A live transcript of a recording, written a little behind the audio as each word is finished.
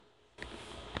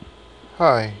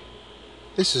Hi,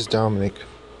 this is Dominic.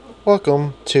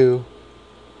 Welcome to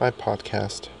my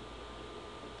podcast.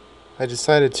 I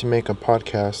decided to make a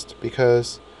podcast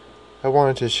because I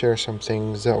wanted to share some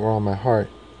things that were on my heart.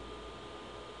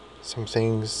 Some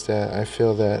things that I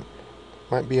feel that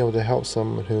might be able to help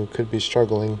someone who could be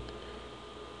struggling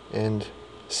and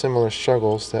similar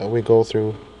struggles that we go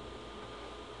through.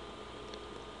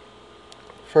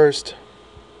 First,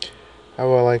 I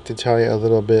would like to tell you a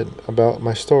little bit about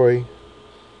my story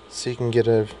so you can get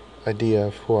an idea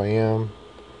of who I am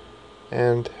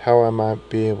and how I might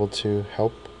be able to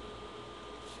help.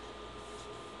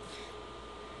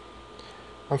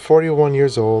 I'm 41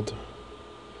 years old.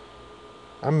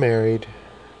 I'm married.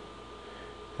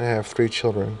 And I have 3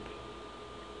 children.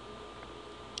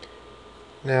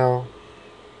 Now,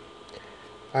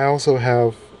 I also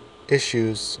have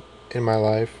issues in my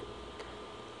life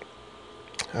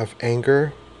of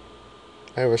anger.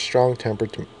 I have a strong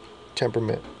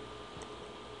temperament.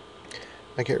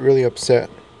 I get really upset,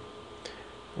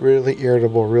 really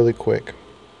irritable really quick.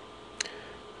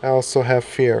 I also have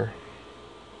fear.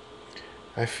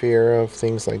 I fear of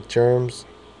things like germs,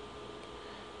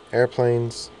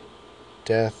 airplanes,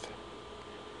 death,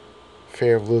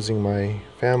 fear of losing my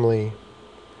family,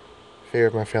 fear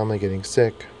of my family getting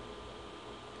sick.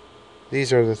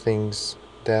 These are the things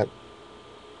that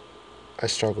I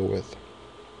struggle with.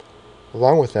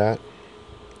 Along with that,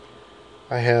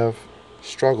 I have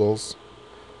struggles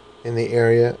in the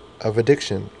area of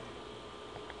addiction.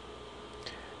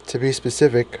 To be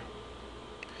specific,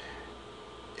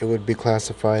 it would be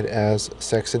classified as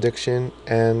sex addiction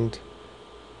and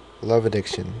love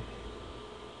addiction.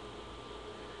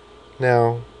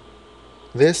 Now,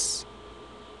 this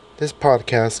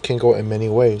podcast can go in many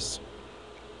ways.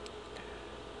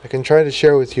 I can try to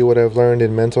share with you what I've learned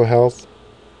in mental health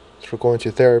through going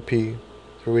to therapy,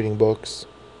 through reading books.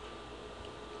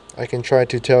 I can try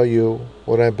to tell you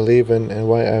what I believe in and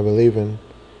why I believe in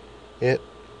it.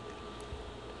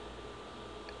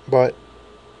 But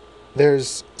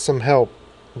there's some help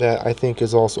that I think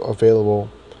is also available.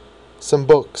 Some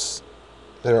books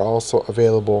that are also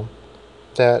available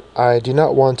that I do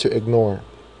not want to ignore.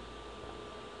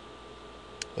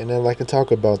 And I'd like to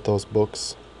talk about those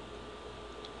books.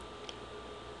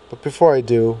 But before I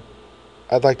do,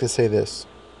 I'd like to say this.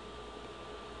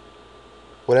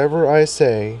 Whatever I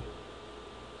say,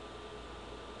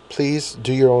 please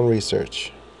do your own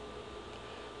research.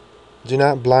 Do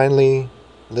not blindly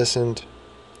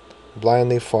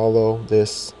follow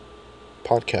this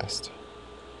podcast.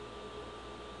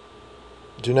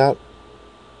 Do not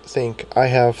think I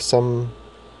have some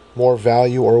more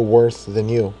value or worth than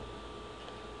you.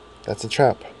 That's a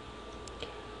trap.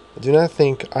 Do not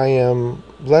think I am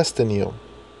less than you.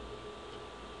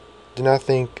 Do not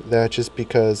think that just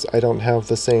because I don't have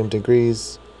the same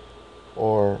degrees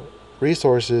or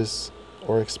resources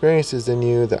or experiences than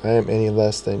you that I am any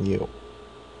less than you.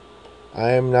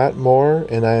 I am not more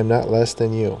and I am not less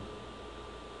than you.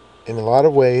 In a lot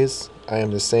of ways, I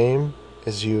am the same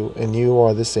as you and you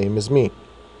are the same as me.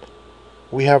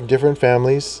 We have different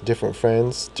families, different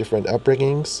friends, different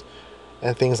upbringings,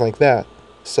 and things like that.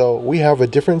 So we have a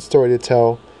different story to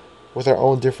tell with our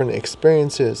own different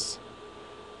experiences,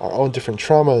 our own different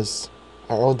traumas,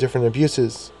 our own different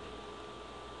abuses.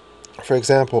 For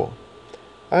example,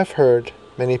 I've heard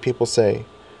many people say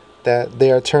that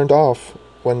they are turned off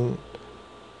when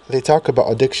they talk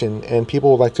about addiction, and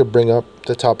people like to bring up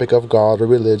the topic of God or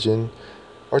religion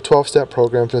or 12-step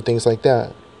programs or things like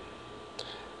that.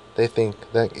 They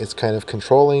think that it's kind of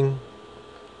controlling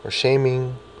or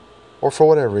shaming or for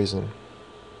whatever reason.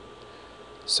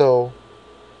 So,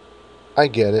 I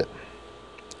get it.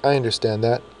 I understand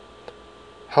that.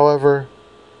 However,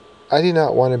 I do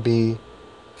not want to be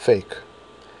fake.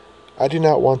 I do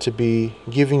not want to be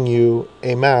giving you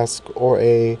a mask or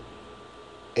a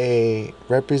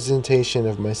representation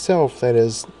of myself that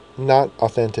is not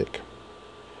authentic.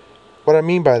 What I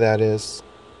mean by that is,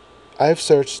 I've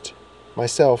searched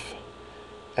myself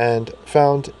and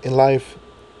found in life,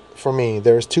 for me,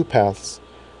 there's 2 paths.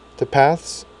 The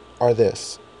paths are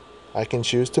this. I can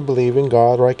choose to believe in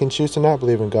God or I can choose to not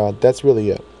believe in God. That's really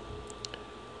it.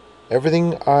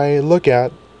 Everything I look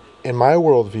at in my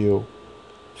worldview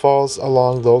falls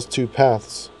along those 2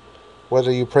 paths.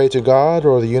 Whether you pray to God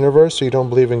or the universe or you don't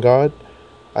believe in God,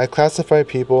 I classify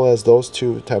people as those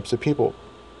 2 types of people.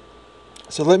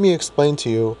 So let me explain to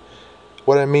you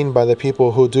what I mean by the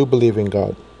people who do believe in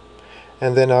God.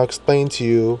 And then I'll explain to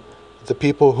you the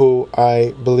people who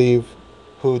I believe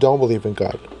who don't believe in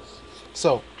God.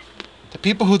 So, the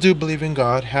people who do believe in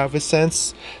God have a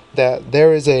sense that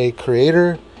there is a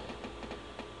creator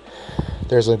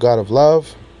There's a God of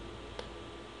love.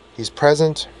 He's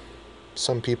present.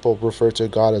 Some people refer to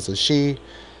God as a she.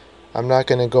 I'm not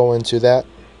going to go into that.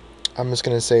 I'm just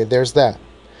going to say there's that.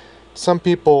 Some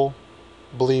people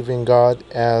believe in God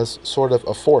as sort of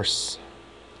a force.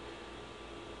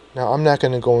 Now, I'm not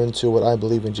going to go into what I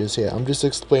believe in just yet. I'm just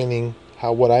explaining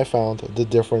what I found the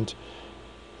different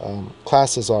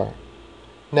classes are.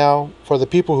 Now, for the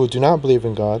people who do not believe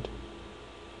in God,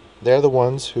 they're the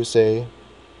ones who say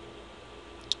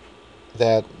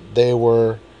that they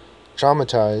were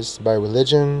traumatized by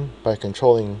religion, by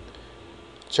controlling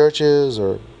churches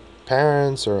or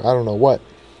parents or I don't know what.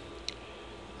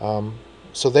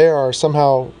 So they are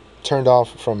somehow turned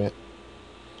off from it.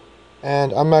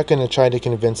 And I'm not going to try to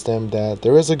convince them that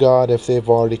there is a God if they've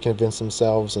already convinced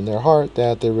themselves in their heart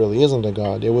that there really isn't a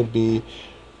God. It would be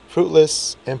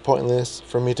fruitless and pointless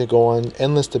for me to go on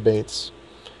endless debates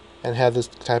and have this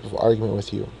type of argument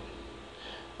with you.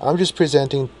 I'm just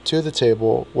presenting to the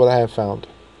table what I have found.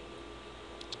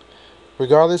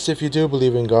 Regardless if you do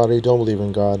believe in God or you don't believe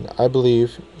in God, I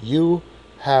believe you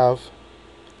have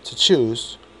to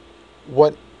choose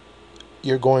what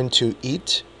you're going to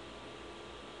eat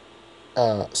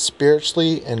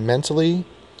spiritually and mentally,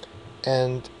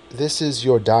 and this is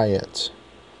your diet.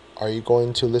 Are you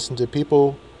going to listen to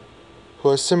people who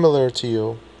are similar to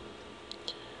you,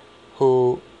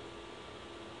 who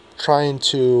trying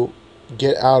to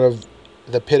get out of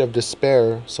the pit of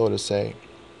despair, so to say,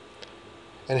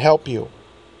 and help you?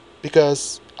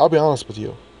 Because I'll be honest with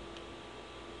you,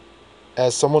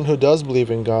 as someone who does believe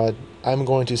in God, I'm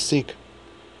going to seek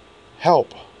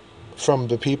help from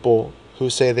the people who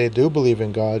say they do believe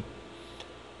in God.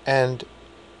 And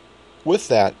with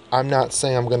that, I'm not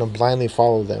saying I'm going to blindly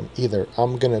follow them either.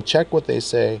 I'm going to check what they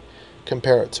say,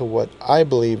 compare it to what I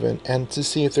believe in, and to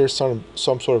see if there's some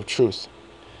sort of truth.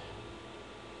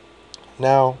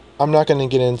 Now, I'm not going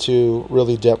to get into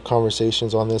really depth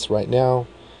conversations on this right now.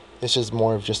 It's just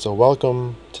more of just a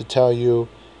welcome to tell you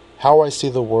how I see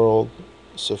the world.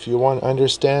 So if you want to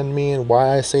understand me and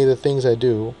why I say the things I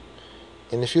do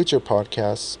in the future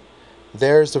podcasts,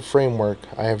 there's the framework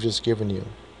I have just given you.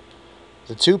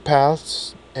 The two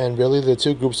paths and really the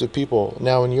two groups of people.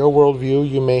 Now, in your worldview,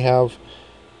 you may have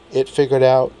it figured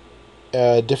out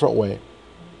a different way.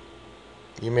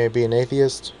 You may be an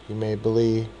atheist, you may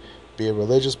be a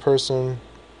religious person,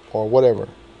 or whatever.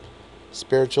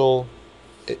 Spiritual,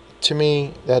 to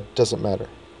me, that doesn't matter.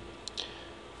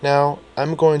 Now,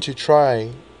 I'm going to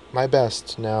try my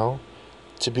best now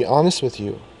to be honest with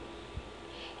you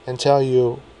and tell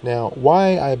you now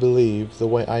why I believe the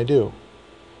way I do.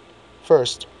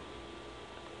 First,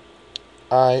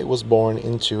 I was born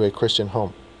into a Christian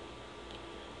home.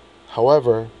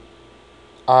 However,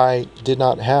 I did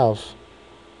not have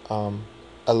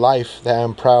a life that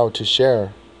I'm proud to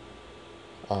share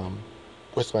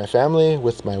with my family,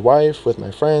 with my wife, with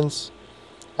my friends.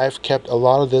 I've kept a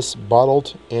lot of this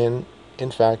bottled in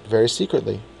fact, very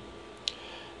secretly.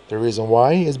 The reason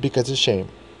why is because of shame.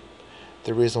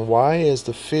 The reason why is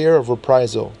the fear of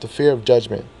reprisal, the fear of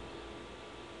judgment.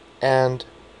 And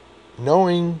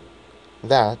knowing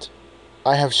that,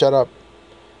 I have shut up.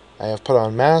 I have put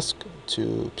on masks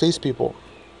to please people.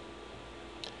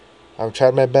 I've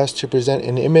tried my best to present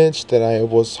an image that I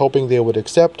was hoping they would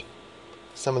accept.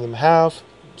 Some of them have.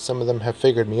 Some of them have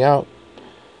figured me out.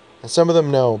 And some of them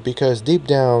no, because deep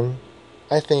down,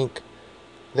 I think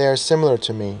they are similar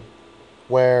to me,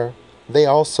 where they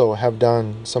also have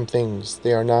done some things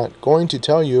they are not going to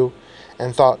tell you,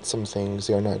 and thought some things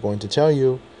they are not going to tell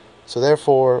you. So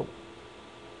therefore,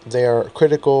 they are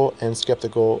critical and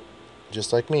skeptical,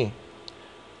 just like me.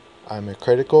 I'm a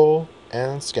critical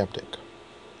and skeptic.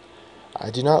 I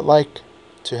do not like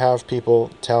to have people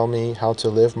tell me how to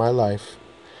live my life.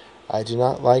 I do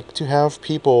not like to have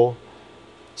people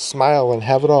smile and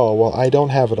have it all while I don't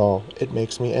have it all. It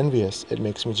makes me envious. It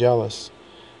makes me jealous.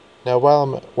 Now,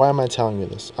 why am I telling you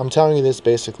this? I'm telling you this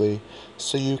basically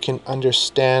so you can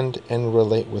understand and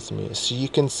relate with me, so you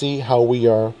can see how we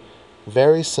are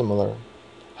very similar,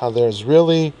 how there's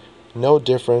really no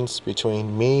difference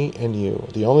between me and you.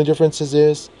 The only difference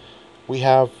is we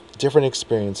have different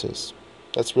experiences.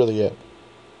 That's really it.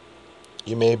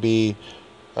 You may be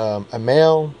a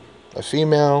male, a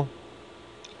female,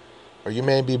 or you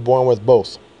may be born with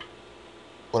both.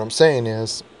 What I'm saying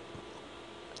is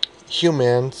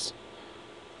humans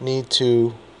need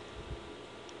to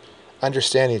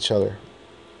understand each other.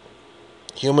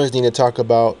 Humans need to talk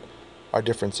about our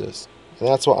differences. And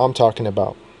that's what I'm talking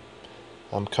about.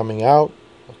 I'm coming out,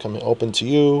 I'm coming open to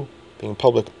you, being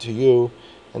public to you,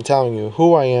 and telling you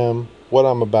who I am, what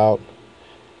I'm about,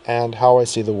 and how I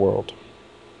see the world.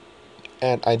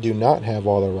 and I do not have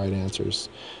all the right answers.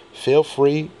 Feel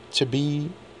free to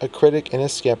be a critic and a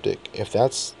skeptic. If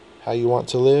that's how you want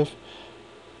to live,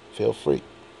 feel free.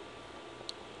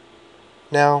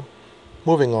 Now,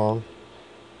 moving on,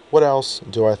 what else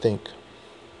do I think?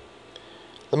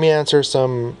 Let me answer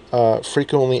some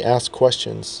frequently asked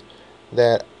questions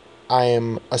that I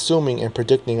am assuming and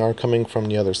predicting are coming from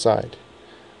the other side.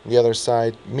 The other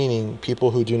side meaning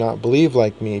people who do not believe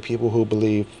like me, people who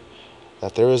believe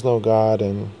that there is no God,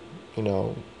 and you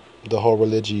know the whole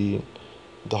religiosity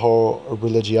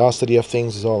of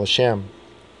things is all a sham.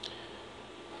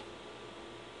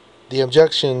 The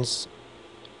objections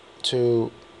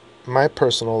to my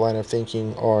personal line of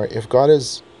thinking are, if God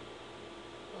is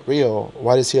real,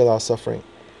 why does he allow suffering?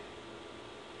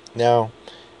 Now,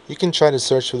 you can try to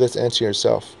search for this answer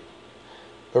yourself.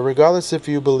 But regardless if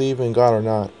you believe in God or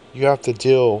not, you have to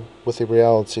deal with the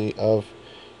reality of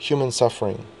human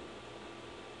suffering.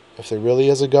 If there really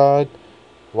is a God,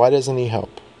 why doesn't he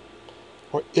help?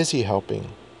 Or is he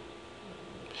helping?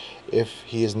 If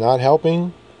he is not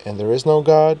helping and there is no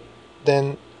God,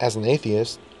 then as an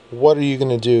atheist, what are you going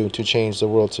to do to change the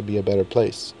world to be a better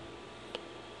place?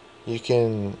 You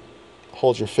can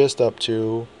hold your fist up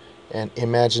to an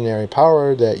imaginary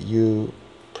power that you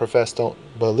profess don't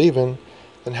believe in,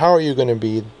 then how are you going to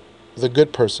be the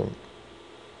good person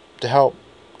to help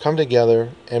come together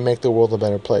and make the world a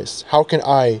better place? How can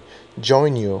I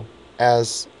join you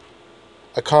as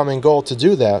a common goal to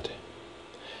do that?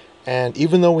 And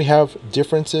even though we have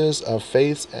differences of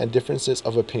faiths and differences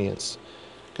of opinions,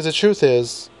 because the truth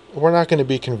is, we're not going to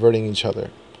be converting each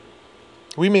other.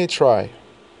 We may try,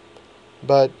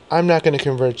 but I'm not going to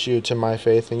convert you to my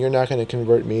faith, and you're not going to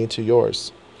convert me to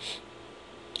yours.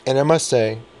 And I must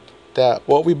say that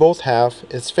what we both have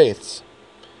is faiths.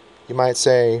 You might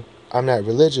say, I'm not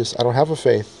religious, I don't have a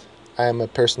faith, I am a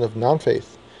person of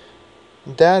non-faith.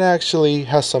 That actually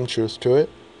has some truth to it.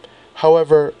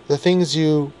 However, the things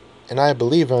you and I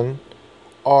believe in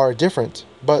are different,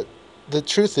 but the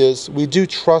truth is we do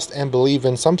trust and believe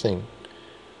in something.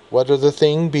 Whether the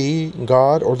thing be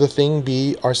God, or the thing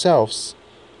be ourselves,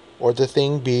 or the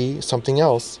thing be something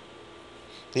else,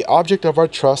 the object of our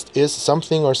trust is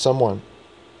something or someone.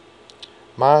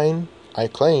 Mine, I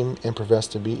claim and profess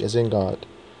to be, is in God.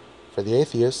 For the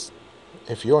atheist,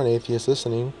 if you're an atheist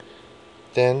listening,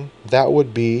 then that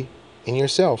would be in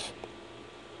yourself.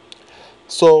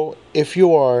 So if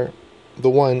you are the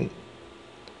one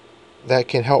that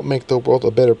can help make the world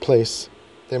a better place,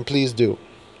 then please do.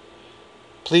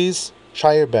 Please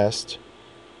try your best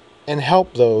and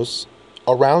help those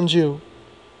around you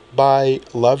by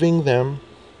loving them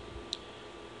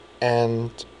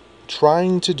and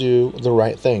trying to do the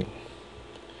right thing.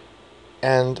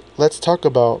 And let's talk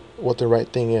about what the right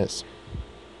thing is.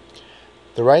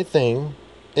 The right thing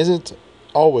isn't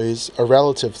always a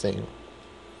relative thing.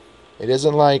 It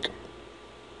isn't like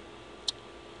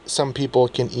some people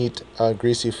can eat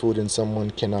greasy food and someone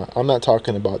cannot. I'm not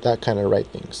talking about that kind of right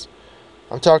things.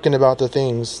 I'm talking about the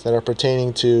things that are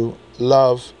pertaining to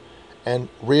love, and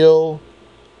real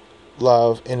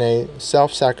love in a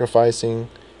self-sacrificing,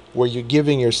 where you're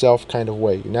giving yourself kind of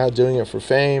way. You're not doing it for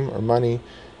fame or money.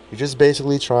 You're just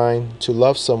basically trying to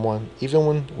love someone, even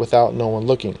when without no one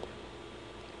looking.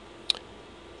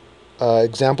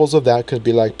 Examples of that could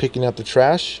be like picking up the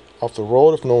trash off the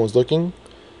road if no one's looking,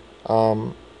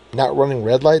 not running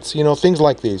red lights, things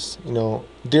like these.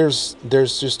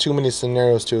 There's just too many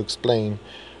scenarios to explain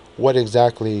what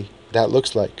exactly that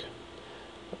looks like.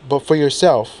 But for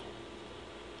yourself,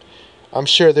 I'm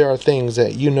sure there are things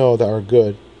that you know that are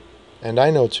good, and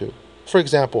I know too. For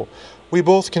example, we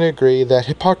both can agree that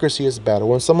hypocrisy is bad.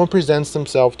 When someone presents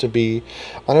themselves to be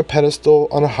on a pedestal,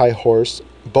 on a high horse,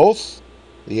 both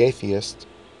the atheist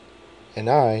and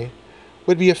I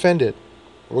would be offended.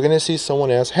 We're going to see someone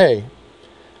as, hey,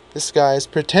 this guy is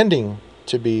pretending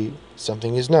to be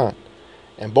something he's not.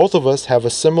 And both of us have a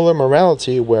similar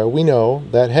morality where we know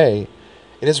that, hey,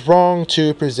 it is wrong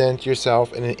to present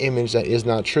yourself in an image that is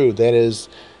not true. That is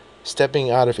stepping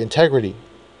out of integrity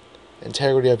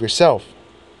of yourself.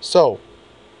 So,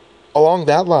 along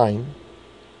that line,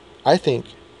 I think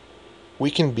we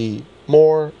can be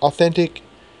more authentic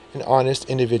and honest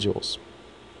individuals.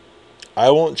 I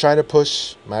won't try to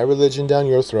push my religion down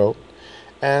your throat,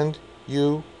 and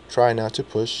you try not to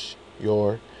push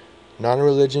your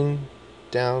non-religion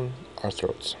down our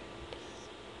throats.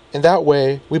 In that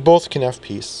way, we both can have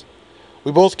peace.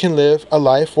 We both can live a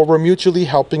life where we're mutually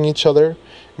helping each other,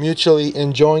 mutually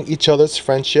enjoying each other's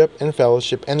friendship and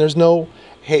fellowship, and there's no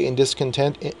hate and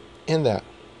discontent in that.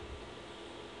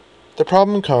 The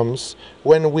problem comes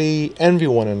when we envy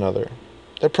one another,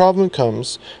 The problem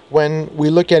comes when we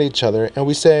look at each other and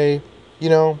we say, you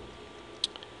know,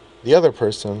 the other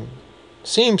person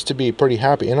seems to be pretty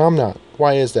happy and I'm not.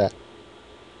 Why is that?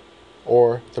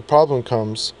 Or the problem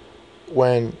comes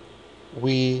when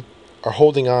we are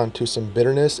holding on to some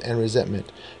bitterness and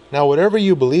resentment. Now, whatever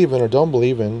you believe in or don't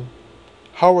believe in,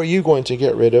 how are you going to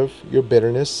get rid of your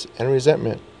bitterness and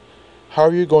resentment? How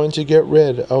are you going to get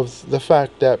rid of the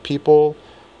fact that people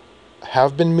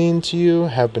have been mean to you,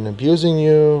 have been abusing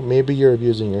you? Maybe you're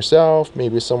abusing yourself.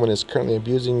 Maybe someone is currently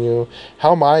abusing you.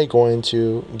 How am I going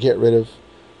to get rid of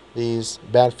these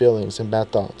bad feelings and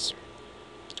bad thoughts?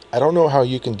 I don't know how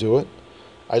you can do it.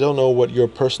 I don't know what your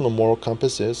personal moral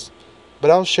compass is,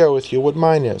 but I'll share with you what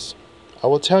mine is. I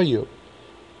will tell you.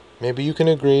 Maybe you can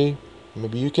agree.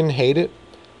 Maybe you can hate it.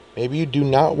 Maybe you do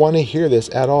not want to hear this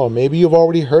at all. Maybe you've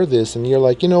already heard this and you're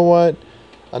like, you know what?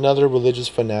 Another religious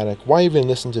fanatic. Why even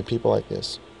listen to people like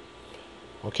this?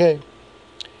 Okay,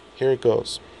 here it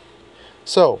goes.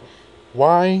 So,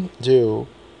 why do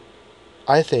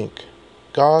I think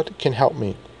God can help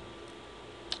me?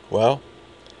 Well,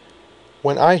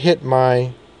 when I hit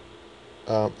my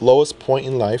lowest point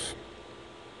in life,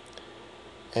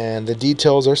 and the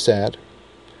details are sad,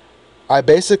 I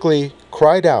basically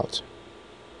cried out,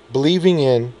 believing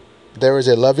in there is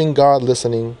a loving God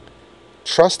listening,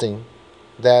 trusting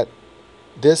that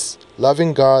this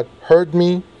loving God heard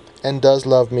me and does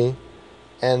love me,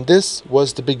 and this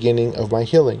was the beginning of my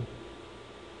healing.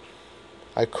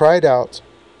 I cried out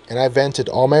and I vented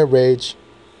all my rage,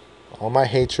 all my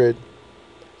hatred.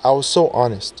 I was so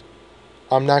honest.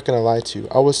 I'm not going to lie to you.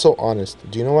 I was so honest.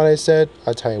 Do you know what I said?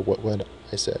 I'll tell you what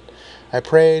I said. I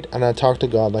prayed and I talked to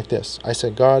God like this. I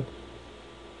said, God,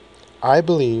 I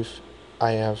believe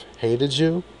I have hated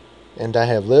you and I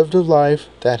have lived a life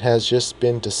that has just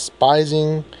been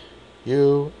despising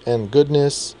you and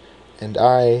goodness, and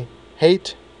I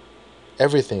hate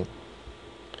everything.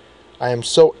 I am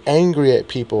so angry at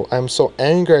people. I'm so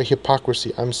angry at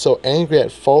hypocrisy. I'm so angry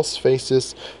at false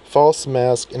faces, false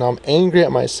masks, and I'm angry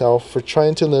at myself for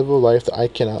trying to live a life that I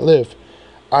cannot live.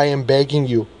 I am begging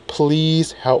you,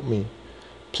 please help me.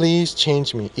 Please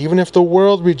change me. Even if the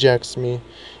world rejects me,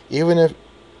 even if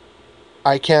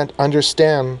I can't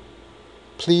understand,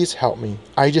 please help me.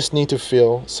 I just need to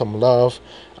feel some love.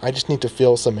 I just need to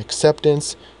feel some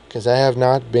acceptance because I have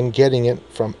not been getting it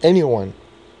from anyone.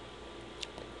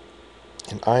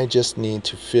 And I just need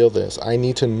to feel this. I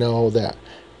need to know that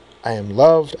I am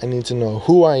loved. I need to know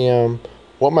who I am,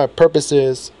 what my purpose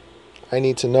is. I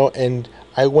need to know. And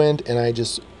I went and I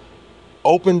just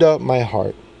opened up my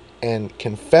heart and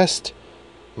confessed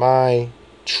my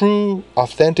true,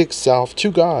 authentic self to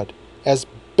God as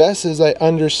best as I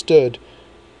understood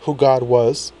who God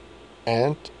was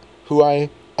and who I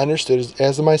understood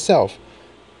as myself.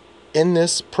 In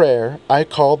this prayer, I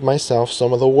called myself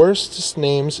some of the worst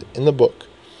names in the book,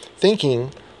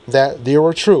 thinking that they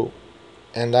were true.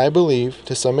 And I believe,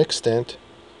 to some extent,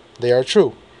 they are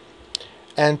true.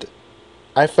 And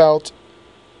I felt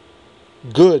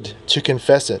good to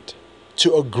confess it,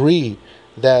 to agree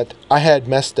that I had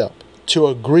messed up, to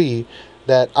agree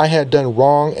that I had done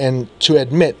wrong, and to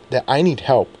admit that I need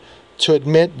help, to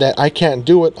admit that I can't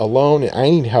do it alone and I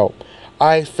need help.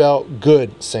 I felt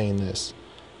good saying this.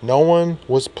 No one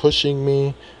was pushing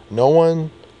me. No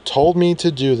one told me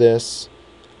to do this.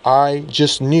 I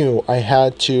just knew I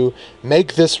had to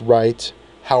make this right,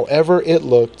 however it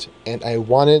looked, and I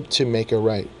wanted to make it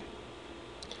right.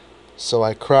 So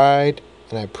I cried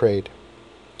and I prayed.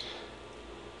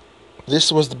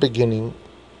 This was the beginning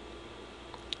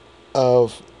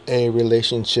of a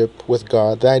relationship with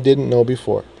God that I didn't know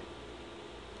before.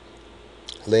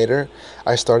 Later,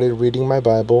 I started reading my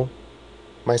Bible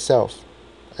myself.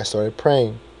 I started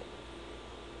praying.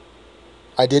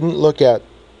 I didn't look at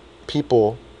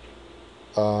people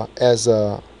as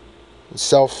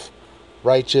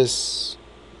self-righteous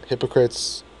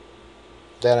hypocrites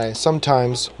that I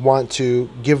sometimes want to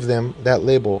give them that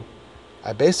label.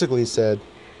 I basically said,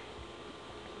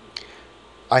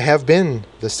 I have been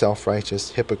the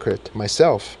self-righteous hypocrite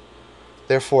myself.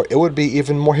 Therefore, it would be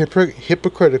even more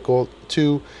hypocritical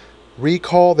to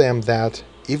recall them that,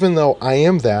 even though I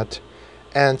am that,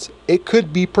 and it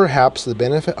could be perhaps the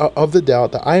benefit of the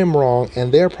doubt that I am wrong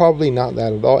and they're probably not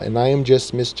that at all, and I am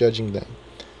just misjudging them.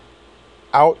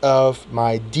 Out of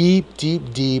my deep,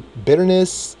 deep, deep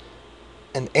bitterness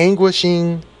and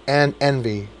anguishing and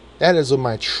envy. That is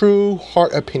my true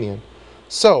heart opinion.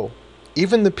 So,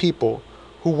 even the people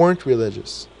who weren't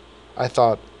religious, I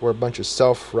thought were a bunch of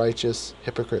self-righteous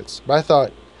hypocrites. But I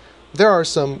thought, there are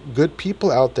some good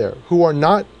people out there who are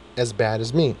not as bad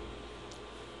as me.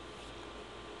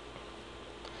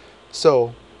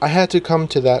 So I had to come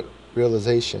to that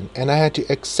realization, and I had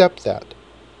to accept that.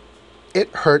 It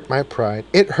hurt my pride.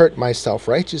 It hurt my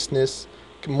self-righteousness,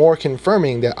 more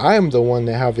confirming that I am the one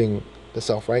that having the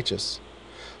self-righteous.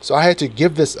 So I had to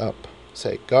give this up.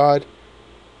 Say, God,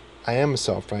 I am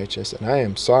self-righteous, and I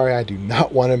am sorry. I do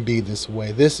not want to be this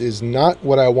way. This is not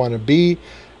what I want to be.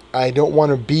 I don't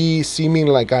want to be seeming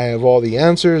like I have all the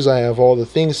answers. I have all the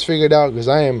things figured out, because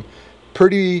I am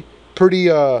pretty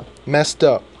messed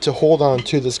up to hold on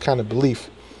to this kind of belief.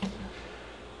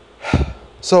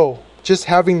 So just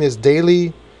having this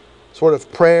daily sort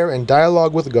of prayer and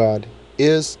dialogue with God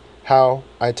is how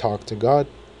I talk to God.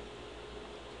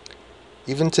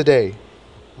 Even today,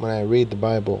 when I read the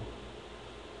Bible,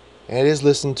 and I just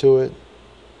listen to it,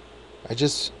 I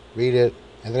just read it,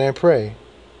 and then I pray.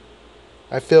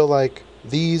 I feel like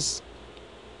these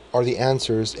are the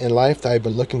answers in life that I've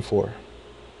been looking for.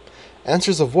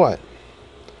 Answers of what?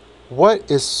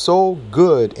 What is so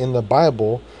good in the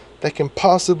Bible that can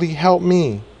possibly help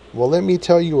me? Well, let me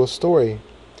tell you a story.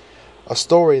 A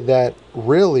story that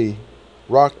really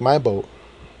rocked my boat.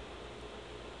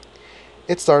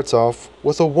 It starts off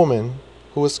with a woman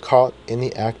who was caught in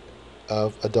the act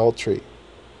of adultery.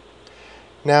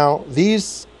 Now,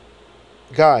 these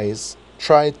guys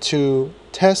tried to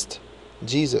test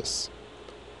Jesus,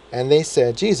 and they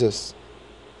said, Jesus,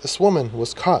 this woman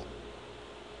was caught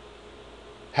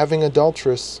having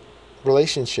adulterous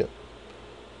relationship.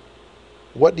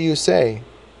 What do you say?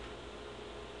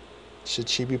 Should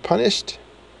she be punished?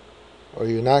 Or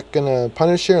you're not going to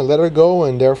punish her and let her go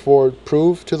and therefore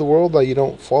prove to the world that you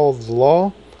don't follow the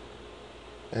law?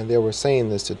 And they were saying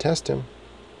this to test him.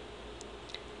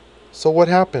 So what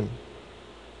happened?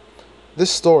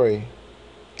 This story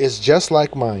is just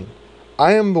like mine.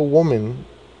 I am the woman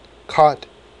caught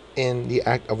in the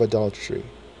act of adultery.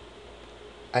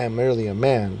 I am merely a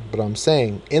man, but I'm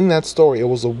saying in that story it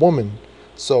was a woman.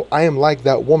 So I am like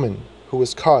that woman who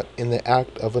was caught in the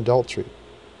act of adultery.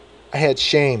 I had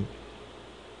shame.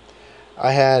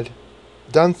 I had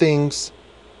done things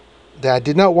that I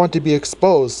did not want to be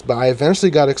exposed, but I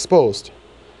eventually got exposed.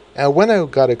 And when I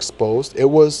got exposed, it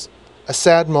was a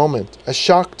sad moment, a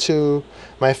shock to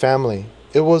my family.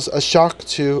 It was a shock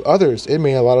to others. It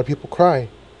made a lot of people cry.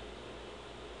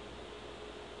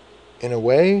 In a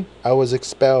way, I was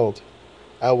expelled.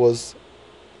 I was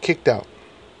kicked out.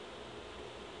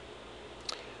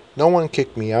 No one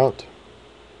kicked me out.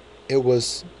 It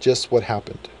was just what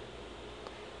happened.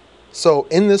 So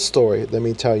in this story, let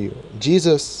me tell you,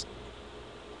 Jesus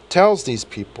tells these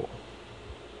people,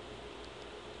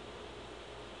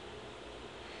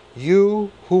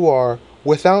 you who are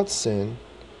without sin,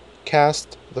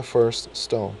 cast the first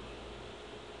stone.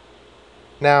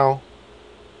 Now,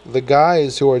 the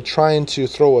guys who are trying to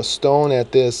throw a stone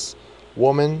at this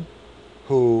woman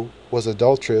who was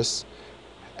adulterous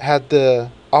had the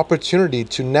opportunity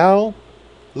to now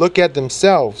look at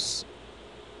themselves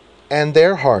and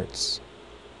their hearts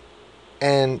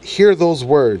and hear those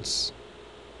words.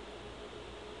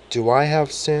 Do I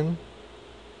have sin?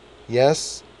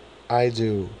 Yes, I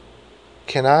do.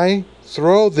 Can I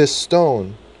throw this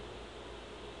stone?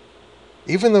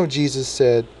 Even though Jesus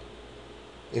said,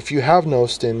 if you have no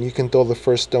sin, you can throw the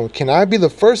first stone. Can I be the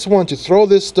first one to throw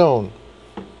this stone?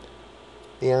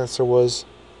 The answer was,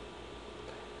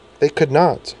 they could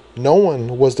not. No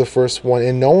one was the first one,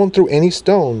 and no one threw any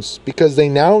stones, because they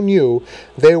now knew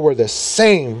they were the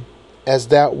same as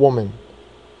that woman.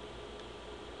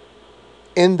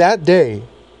 In that day,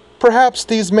 perhaps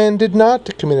these men did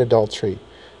not commit adultery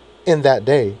in that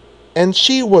day, and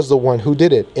she was the one who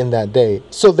did it in that day.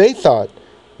 So they thought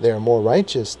they're more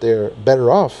righteous, they're better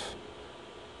off.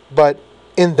 But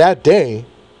in that day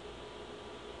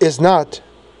is not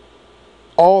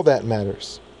all that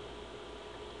matters.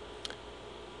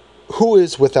 Who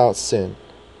is without sin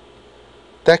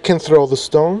that can throw the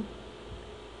stone?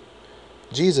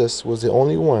 Jesus was the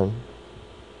only one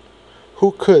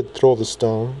who could throw the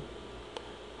stone,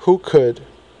 who could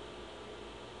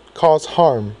cause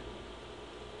harm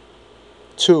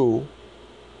to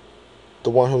the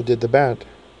one who did the bad.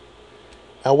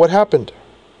 And what happened?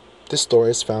 This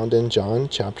story is found in John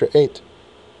chapter 8.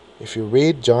 If you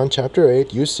read John chapter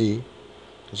 8, you see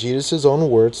Jesus' own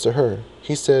words to her.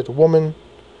 He said, "Woman,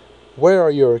 where are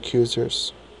your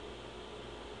accusers?"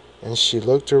 And she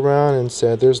looked around and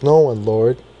said, "There's no one,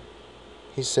 Lord."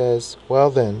 He says,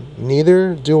 "Well then,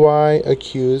 neither do I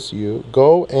accuse you.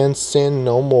 Go and sin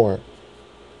no more."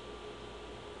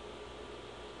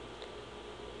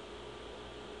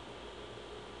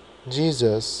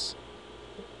 Jesus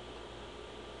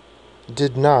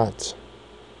did not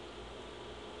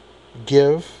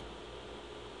give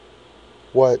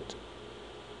what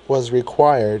was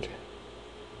required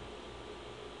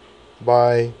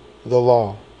by the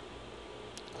law.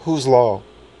 Whose law?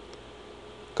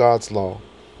 God's law.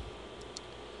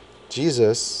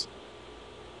 Jesus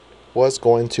was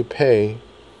going to pay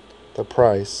the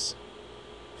price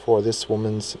for this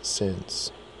woman's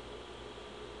sins.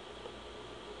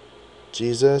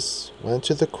 Jesus went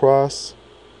to the cross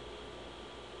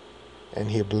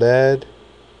and he bled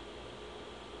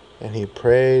and he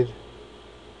prayed,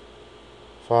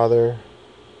 Father,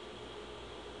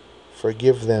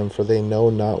 forgive them, for they know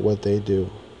not what they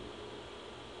do.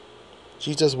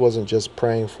 Jesus wasn't just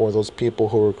praying for those people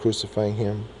who were crucifying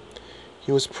him.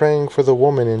 He was praying for the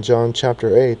woman in John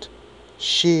chapter 8.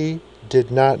 She did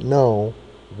not know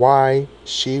why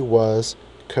she was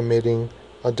committing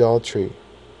adultery.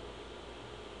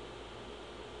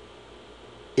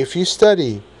 If you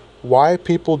study why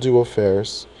people do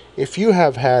affairs, if you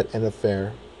have had an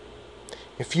affair,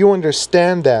 if you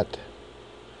understand that,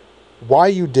 why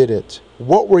you did it,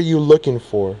 what were you looking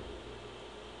for?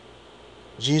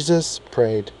 Jesus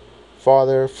prayed,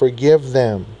 Father, forgive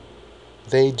them.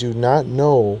 They do not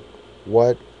know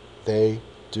what they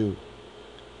do.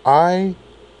 I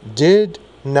did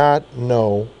not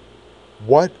know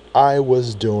what I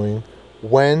was doing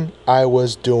when I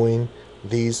was doing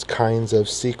these kinds of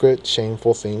secret,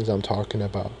 shameful things I'm talking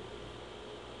about.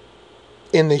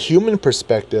 In the human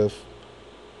perspective,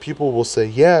 people will say,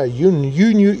 yeah, you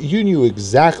knew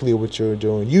exactly what you were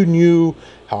doing. You knew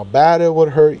how bad it would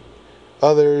hurt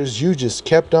others. You just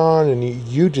kept on, and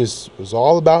you just was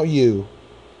all about you.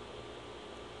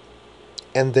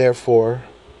 And therefore,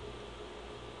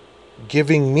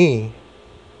 giving me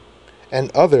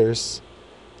and others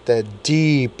that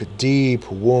deep,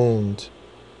 deep wound,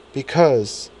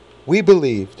 because we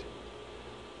believed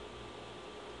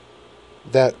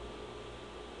that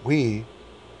we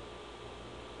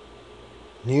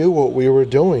knew what we were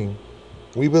doing.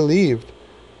 We believed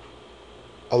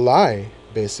a lie,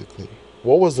 basically.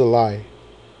 What was the lie?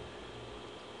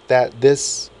 That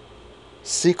this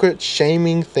secret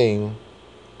shaming thing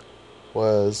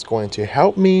was going to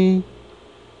help me,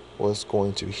 was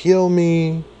going to heal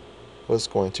me, was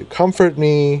going to comfort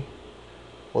me,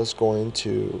 was going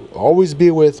to always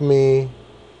be with me.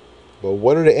 But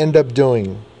what did it end up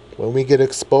doing? When we get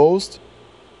exposed,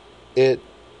 it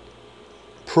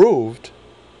proved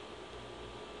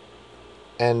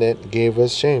and it gave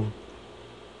us shame.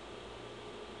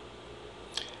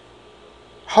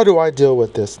 How do I deal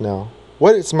with this now?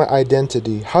 What is my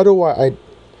identity? How do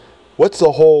what's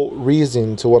the whole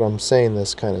reason to what I'm saying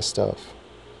this kind of stuff?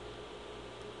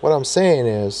 What I'm saying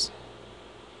is,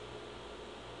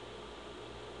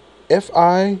 if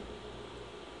I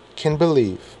can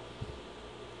believe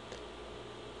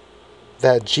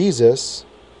that Jesus,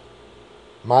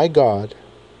 my God,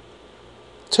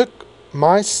 took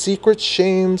my secret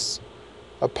shames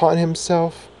upon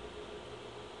himself,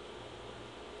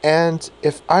 and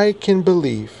if I can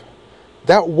believe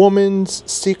that woman's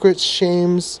secret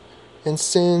shames and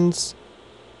sins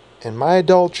and my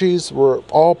adulteries were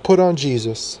all put on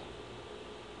Jesus,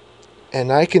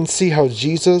 and I can see how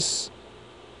Jesus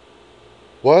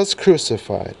was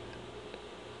crucified,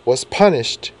 was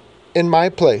punished in my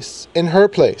place, in her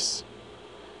place,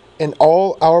 in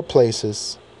all our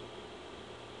places.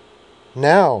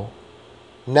 Now,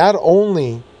 not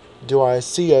only do I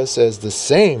see us as the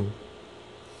same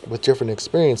with different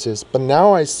experiences, but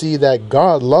now I see that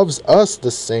God loves us the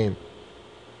same.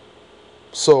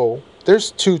 So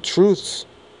there's two truths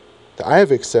that I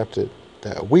have accepted,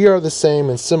 that we are the same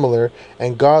and similar,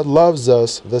 and God loves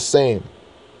us the same.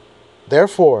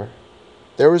 Therefore,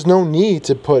 there is no need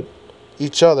to put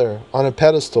each other on a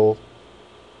pedestal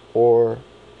or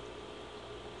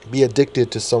be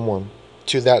addicted to someone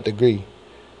to that degree.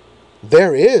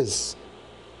 There is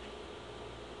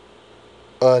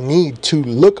a need to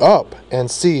look up and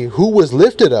see who was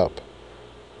lifted up.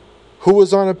 Who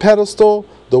was on a pedestal?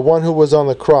 The one who was on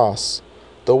the cross.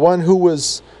 The one who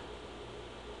was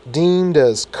deemed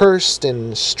as cursed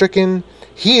and stricken.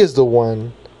 He is the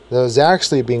one that is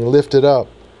actually being lifted up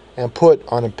and put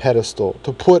on a pedestal,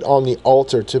 to put on the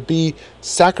altar, to be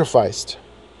sacrificed.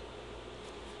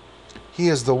 He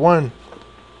is the one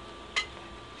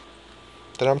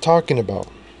that I'm talking about.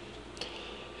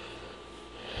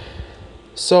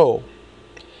 So,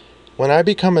 when I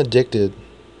become addicted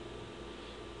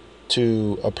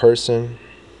to a person,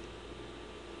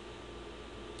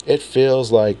 it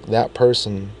feels like that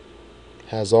person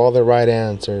has all the right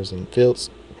answers and feels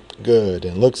good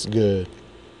and looks good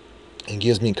and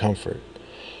gives me comfort.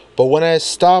 But when I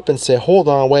stop and say, hold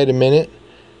on, wait a minute,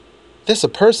 this is a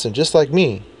person just like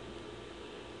me.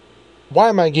 Why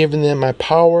am I giving them my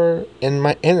power and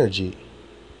my energy?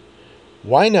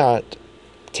 Why not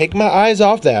take my eyes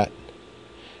off that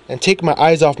and take my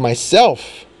eyes off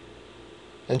myself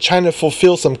and trying to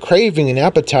fulfill some craving and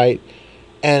appetite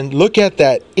and look at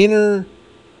that inner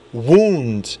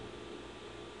wound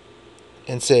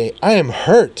and say, I am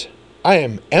hurt. I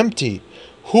am empty.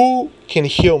 Who can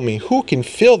heal me? Who can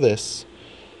feel this?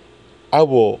 I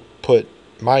will put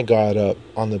my God up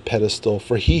on the pedestal,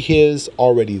 for he is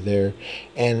already there,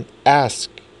 and ask,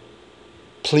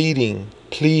 pleading,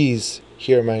 please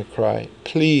hear my cry.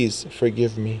 Please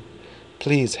forgive me.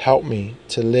 Please help me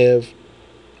to live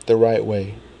the right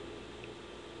way.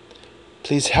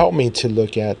 Please help me to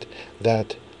look at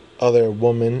that other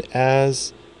woman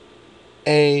as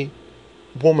a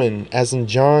woman, as in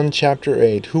John chapter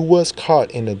 8, who was caught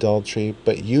in adultery,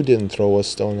 but you didn't throw a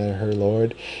stone at her,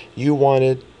 Lord. You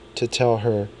wanted to tell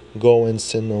her, go and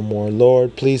sin no more.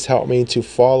 Lord, please help me to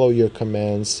follow your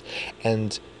commands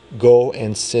and go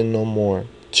and sin no more.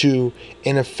 To,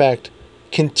 in effect,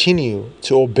 continue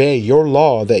to obey your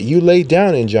law that you laid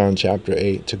down in John chapter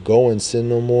 8, to go and sin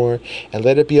no more, and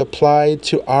let it be applied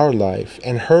to our life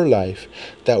and her life,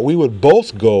 that we would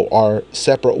both go our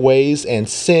separate ways and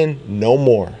sin no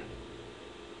more.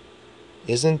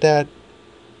 Isn't that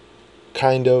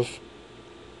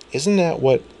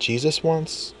what Jesus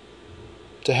wants?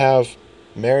 To have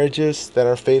marriages that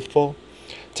are faithful,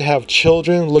 to have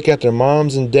children look at their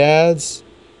moms and dads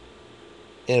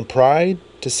in pride,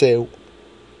 to say,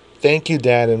 thank you,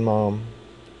 Dad and Mom,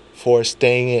 for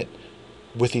staying it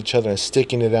with each other and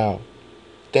sticking it out.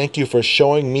 Thank you for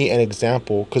showing me an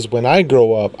example, because when I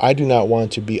grow up, I do not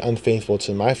want to be unfaithful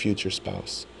to my future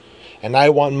spouse. And I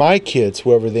want my kids,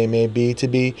 whoever they may be, to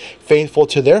be faithful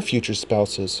to their future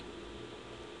spouses.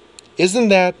 Isn't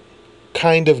that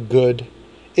kind of good?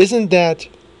 Isn't that,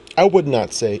 I would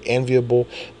not say enviable,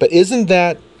 but isn't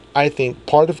that, I think,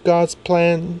 part of God's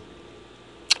plan?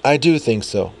 I do think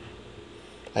so.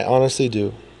 I honestly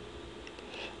do.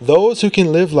 Those who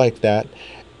can live like that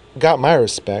got my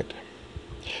respect.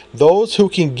 Those who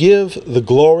can give the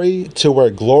glory to where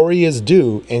glory is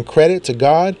due and credit to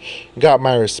God got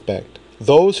my respect.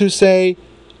 Those who say,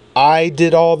 I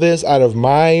did all this out of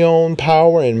my own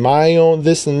power and my own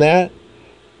this and that,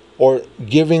 or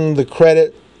giving the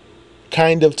credit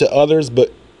kind of to others,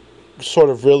 but sort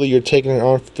of really you're taking it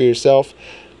on for yourself,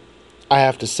 I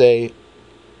have to say,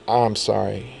 I'm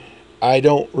sorry. I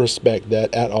don't respect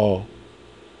that at all.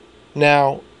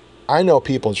 Now, I know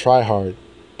people try hard.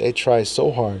 They try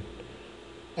so hard.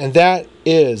 And that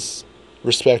is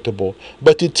respectable.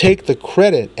 But to take the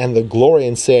credit and the glory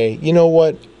and say, you know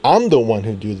what? I'm the one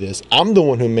who do this. I'm the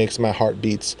one who makes my heart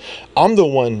beats. I'm the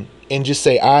one, and just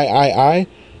say I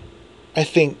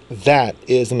think that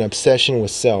is an obsession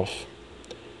with self.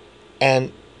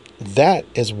 And that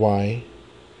is why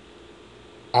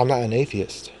I'm not an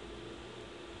atheist.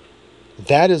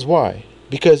 That is why.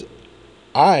 Because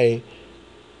I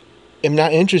am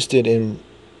not interested in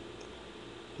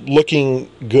looking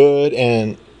good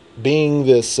and being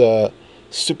this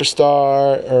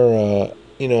superstar,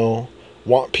 or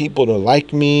want people to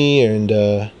like me,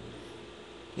 and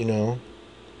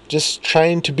just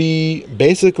trying to be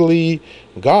basically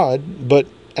God, but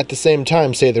at the same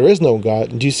time say there is no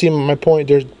God. Do you see my point?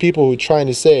 There's people who are trying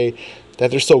to say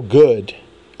that they're so good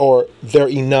or they're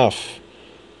enough.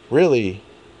 Really,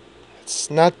 it's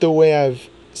not the way I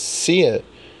see it.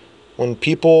 When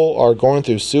people are going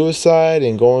through suicide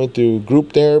and going through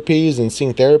group therapies and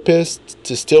seeing therapists,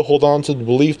 to still hold on to the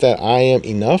belief that I am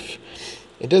enough,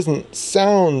 it doesn't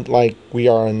sound like we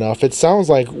are enough. It sounds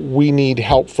like we need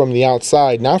help from the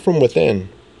outside, not from within.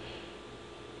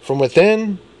 From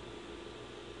within,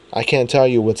 I can't tell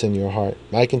you what's in your heart.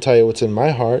 I can tell you what's in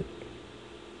my heart.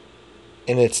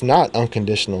 And it's not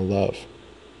unconditional love.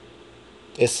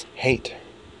 It's hate.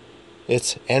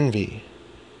 It's envy.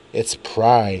 It's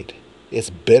pride. It's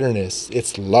bitterness.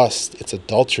 It's lust. It's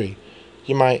adultery.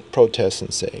 You might protest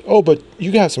and say, oh, but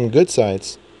you have some good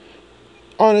sides.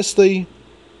 Honestly,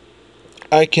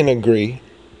 I can agree.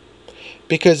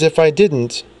 Because if I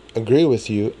didn't agree with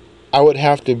you, I would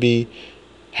have to be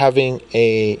having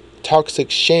a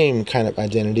toxic shame kind of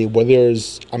identity where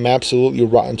I'm absolutely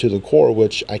rotten to the core,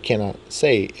 which I cannot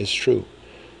say is true.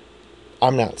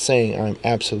 I'm not saying I'm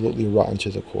absolutely rotten to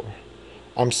the core.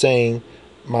 I'm saying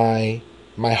my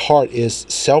heart is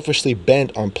selfishly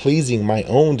bent on pleasing my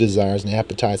own desires and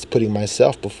appetites, putting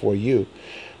myself before you.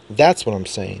 That's what I'm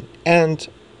saying. And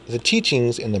the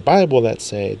teachings in the Bible that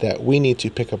say that we need to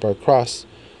pick up our cross,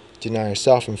 deny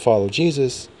ourselves, and follow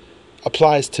Jesus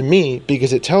applies to me,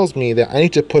 because it tells me that I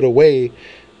need to put away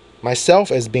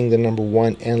myself as being the number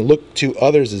one and look to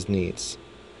others as needs.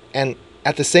 And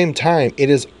at the same time, it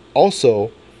is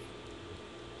also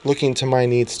looking to my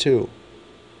needs too,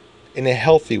 in a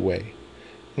healthy way,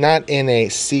 not in a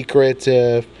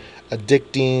secretive,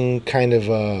 addicting kind of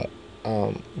a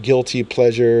guilty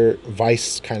pleasure,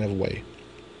 vice kind of way.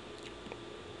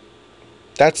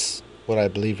 That's what I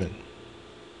believe in.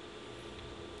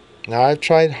 Now, I've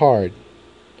tried hard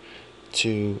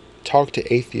to talk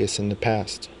to atheists in the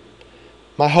past.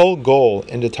 My whole goal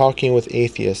into talking with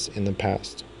atheists in the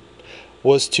past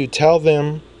was to tell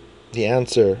them the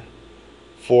answer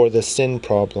for the sin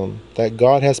problem, that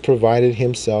God has provided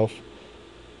Himself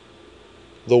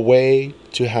the way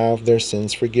to have their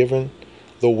sins forgiven,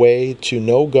 the way to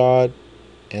know God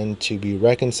and to be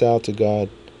reconciled to God,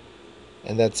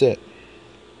 and that's it.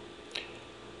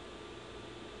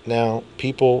 Now,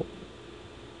 people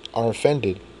are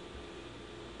offended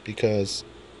because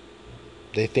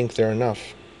they think they're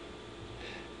enough.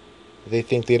 They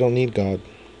think they don't need God.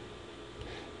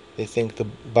 They think the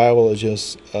Bible is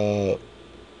just a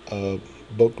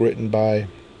book written by,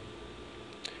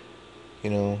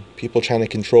 people trying to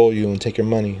control you and take your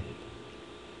money.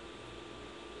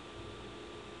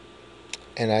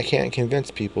 And I can't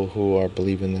convince people who are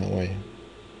believing that way.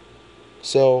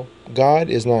 So God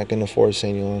is not going to force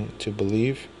anyone to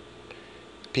believe.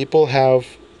 People have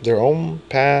their own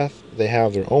path. They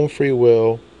have their own free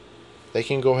will. They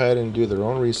can go ahead and do their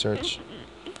own research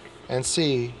and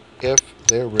see if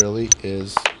there really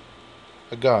is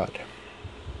a God.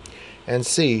 And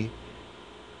see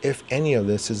if any of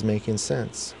this is making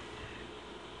sense.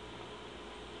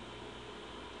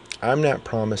 I'm not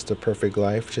promised a perfect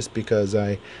life just because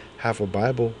I have a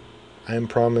Bible. I am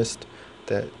promised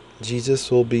that Jesus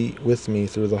will be with me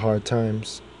through the hard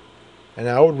times. And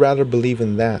I would rather believe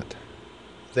in that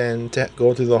than to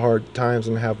go through the hard times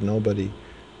and have nobody,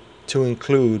 to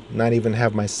include not even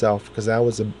have myself, because I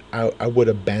would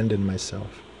abandon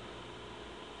myself.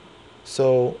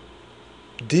 So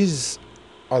these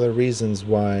are the reasons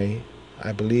why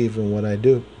I believe in what I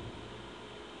do.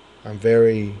 I'm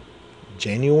very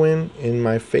genuine in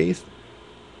my faith.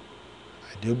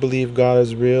 I do believe God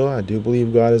is real. I do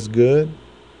believe God is good.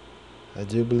 I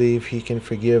do believe He can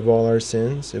forgive all our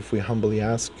sins if we humbly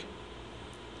ask.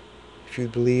 If you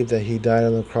believe that He died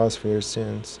on the cross for your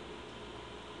sins,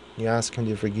 you ask Him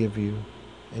to forgive you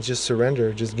and just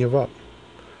surrender, just give up.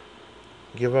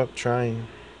 Give up trying.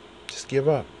 Just give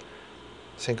up.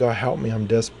 Say, God, help me, I'm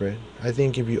desperate. I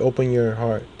think if you open your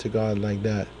heart to God like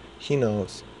that, He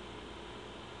knows.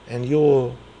 And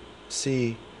you'll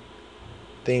see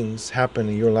things happen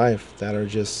in your life that are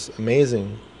just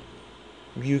amazing.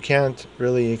 You can't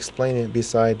really explain it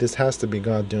beside this has to be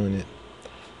God doing it.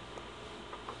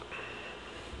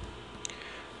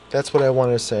 That's what I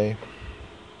want to say.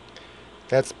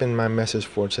 That's been my message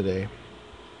for today.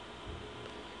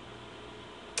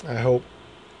 I hope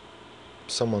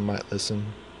someone might listen.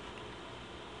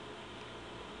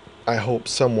 I hope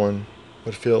someone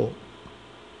would feel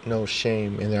no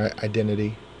shame in their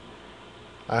identity.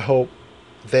 I hope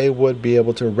they would be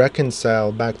able to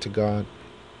reconcile back to God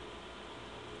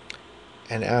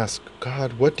and ask,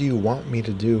 God, what do you want me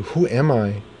to do? Who am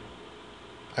I?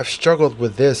 I've struggled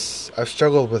with this. I've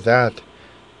struggled with that.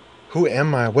 Who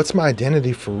am I? What's my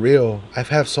identity for real? I've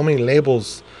had so many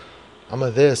labels. I'm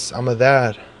a this, I'm a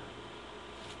that.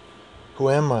 Who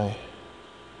am I?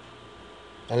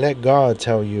 And let God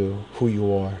tell you who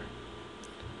you are.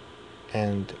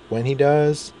 And when He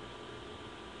does,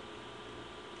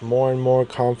 more and more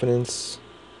confidence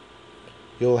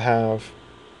you'll have,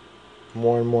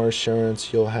 more and more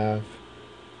assurance you'll have.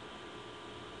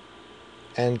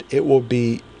 And it will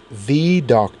be the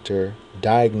doctor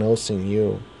diagnosing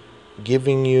you,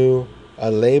 giving you a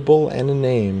label and a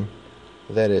name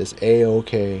that is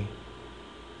A-OK.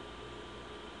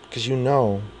 Because you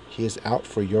know He is out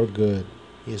for your good.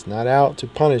 He is not out to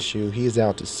punish you. He is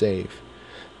out to save.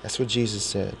 That's what Jesus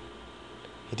said.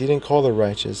 He didn't call the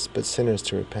righteous, but sinners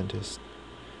to repentance.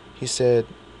 He said,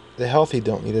 the healthy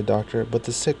don't need a doctor, but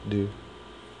the sick do.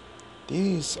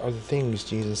 These are the things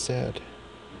Jesus said.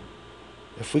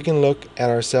 If we can look at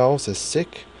ourselves as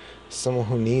sick, someone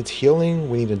who needs healing,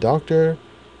 we need a doctor,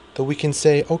 then we can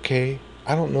say, okay,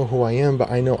 I don't know who I am,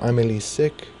 but I know I'm at least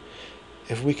sick.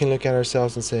 If we can look at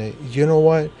ourselves and say, you know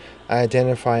what, I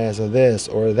identify as a this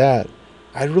or that,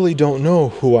 I really don't know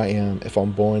who I am if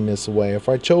I'm born this way, if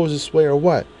I chose this way or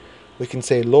what. We can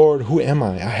say, Lord, who am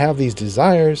I? I have these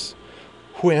desires.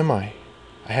 Who am I?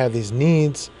 I have these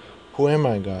needs. Who am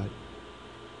I, God?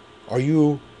 Are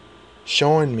you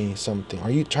showing me something?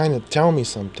 Are you trying to tell me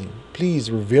something? Please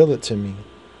reveal it to me.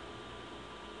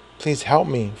 Please help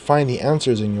me find the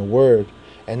answers in your word,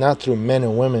 and not through men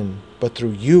and women, but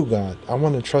through you, God. I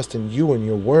want to trust in you and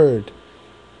your word.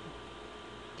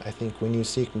 I think when you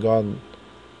seek God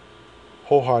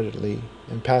wholeheartedly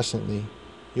and passionately,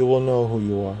 you will know who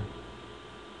you are.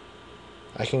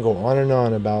 I can go on and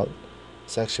on about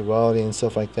sexuality and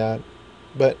stuff like that,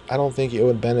 but I don't think it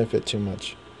would benefit too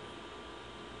much.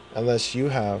 Unless you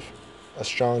have a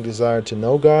strong desire to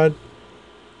know God,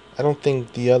 I don't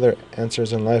think the other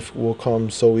answers in life will come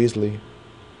so easily.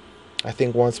 I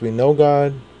think once we know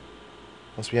God,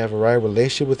 once we have a right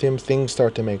relationship with Him, things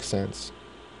start to make sense.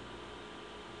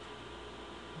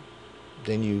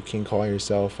 Then you can call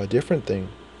yourself a different thing.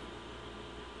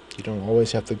 You don't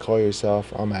always have to call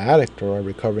yourself, I'm an addict or a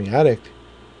recovering addict.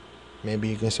 Maybe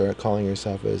you can start calling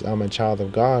yourself as, I'm a child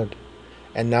of God,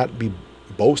 and not be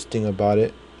boasting about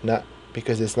it. Not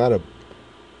because it's not a,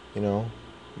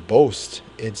 boast.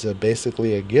 It's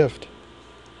basically a gift.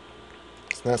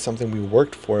 It's not something we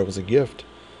worked for. It was a gift.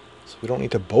 So we don't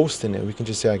need to boast in it. We can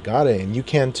just say, I got it, and you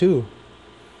can too.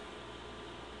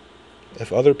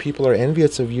 If other people are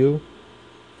envious of you,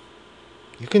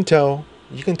 you can tell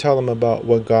them about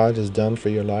what God has done for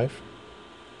your life.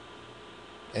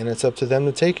 And it's up to them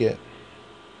to take it.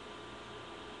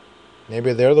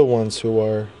 Maybe they're the ones who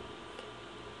are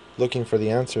looking for the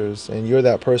answers, and you're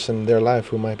that person in their life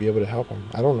who might be able to help them.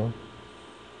 I don't know.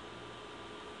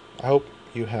 I hope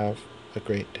you have a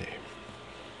great day.